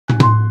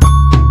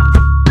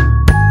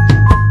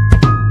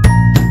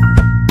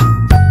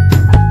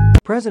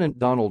President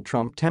Donald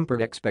Trump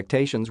tempered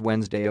expectations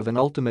Wednesday of an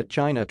ultimate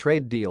China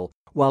trade deal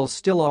while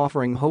still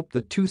offering hope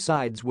the two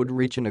sides would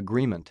reach an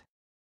agreement.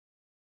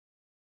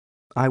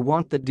 "I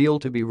want the deal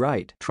to be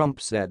right," Trump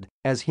said,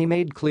 as he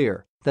made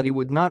clear that he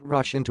would not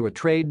rush into a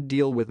trade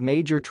deal with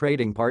major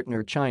trading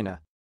partner China.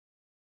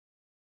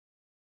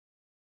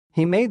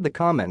 He made the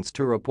comments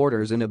to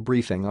reporters in a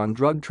briefing on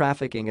drug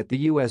trafficking at the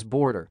U.S.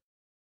 border.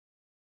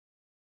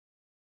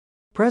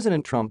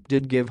 President Trump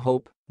did give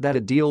hope that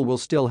a deal will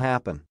still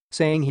happen,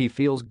 saying he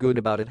feels good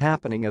about it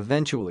happening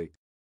eventually.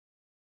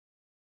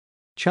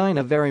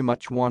 "China very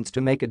much wants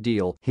to make a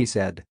deal," he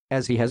said,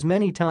 as he has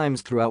many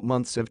times throughout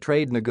months of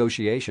trade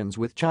negotiations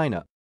with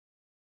China.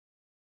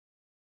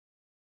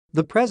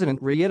 The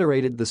president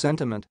reiterated the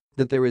sentiment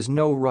that there is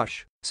no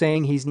rush,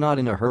 saying he's not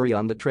in a hurry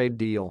on the trade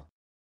deal.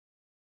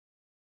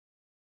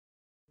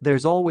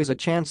 "There's always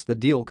a chance the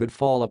deal could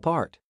fall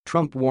apart,"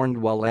 Trump warned,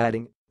 while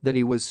adding that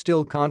he was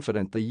still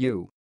confident the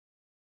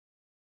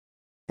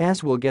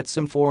U.S. will get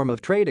some form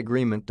of trade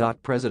agreement.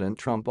 President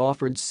Trump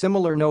offered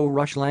similar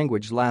no-rush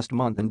language last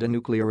month in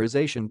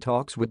denuclearization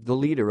talks with the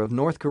leader of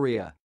North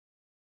Korea.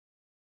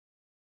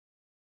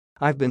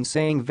 "I've been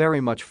saying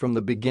very much from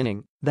the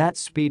beginning that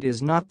speed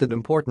is not that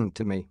important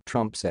to me,"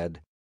 Trump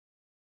said.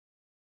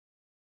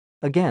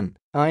 "Again,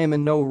 I am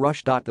in no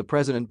rush." The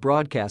president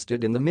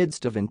broadcasted in the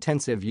midst of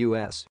intensive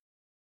U.S.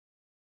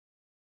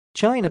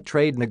 China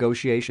trade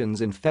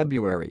negotiations in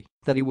February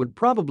that he would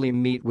probably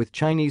meet with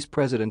Chinese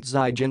President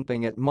Xi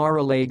Jinping at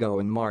Mar-a-Lago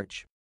in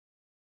March.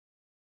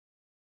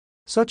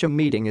 Such a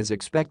meeting is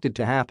expected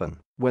to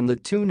happen when the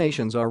two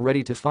nations are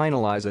ready to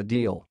finalize a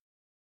deal.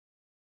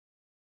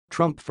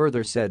 Trump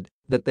further said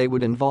that they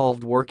would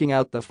involve working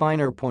out the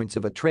finer points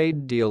of a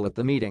trade deal at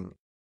the meeting.